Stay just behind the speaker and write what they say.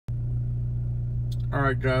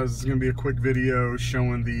Alright guys, this is going to be a quick video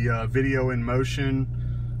showing the video in motion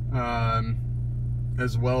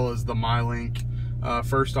as well as the Mylink.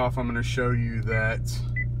 First off, I'm going to show you that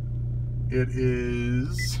it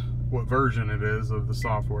is, what version it is of the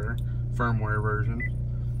software, firmware version.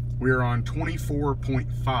 We are on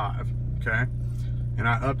 24.5, okay? And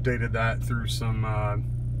I updated that through some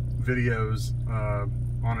videos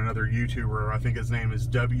on another YouTuber. I think his name is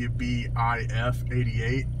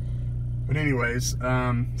WBIF88. But anyways,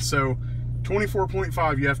 so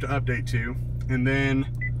 24.5 you have to update to, and then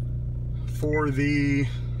for the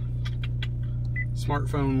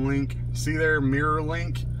smartphone link, see there,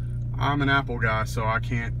 mirrorlink. I'm an Apple guy, so I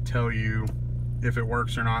can't tell you if it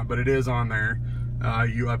works or not, but it is on there.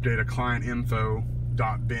 You update a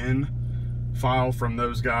clientinfo.bin file from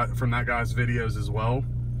that guy's videos as well,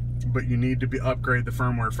 but you need to upgrade the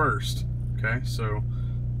firmware first. Okay, so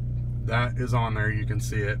that is on there. You can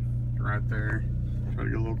see it right there. Try to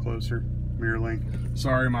get a little closer. Mirrorlink.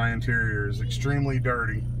 Sorry, my interior is extremely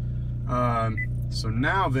dirty. So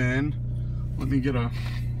now then, let me get a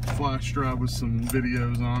flash drive with some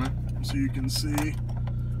videos on it so you can see.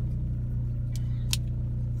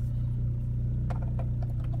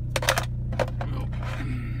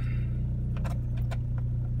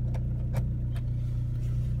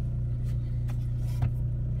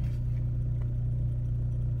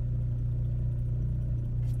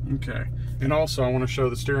 Okay, and also I want to show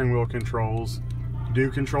the steering wheel controls.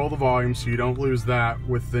 Do control the volume so you don't lose that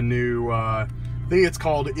with the new, I think it's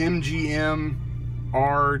called mgmr.exe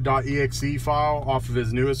file off of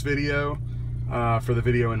his newest video for the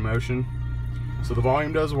video in motion. So the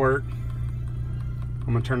volume does work. I'm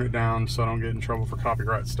going to turn it down so I don't get in trouble for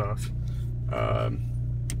copyright stuff.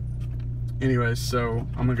 Anyways, so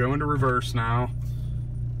I'm going to go into reverse now.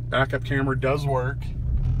 Backup camera does work.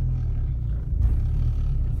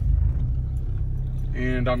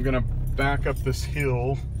 And I'm gonna back up this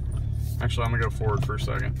hill. Actually, I'm gonna go forward for a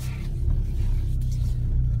second.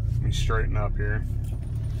 Let me straighten up here.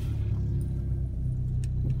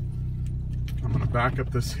 I'm gonna back up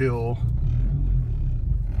this hill.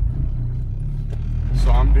 So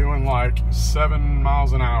I'm doing like 7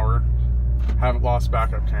 miles an hour. Haven't lost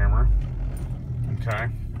backup camera. Okay,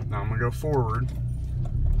 now I'm gonna go forward.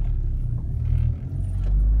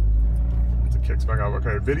 Once it kicks back up.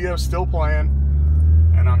 Okay, video's still playing.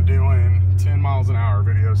 And I'm doing 10 miles an hour,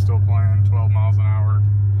 video still playing, 12 miles an hour,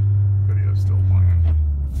 video still playing.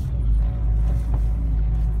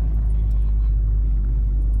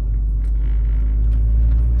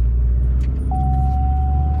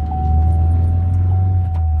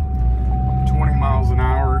 I'm 20 miles an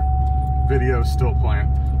hour, video still playing.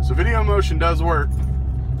 So video motion does work.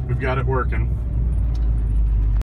 We've got it working.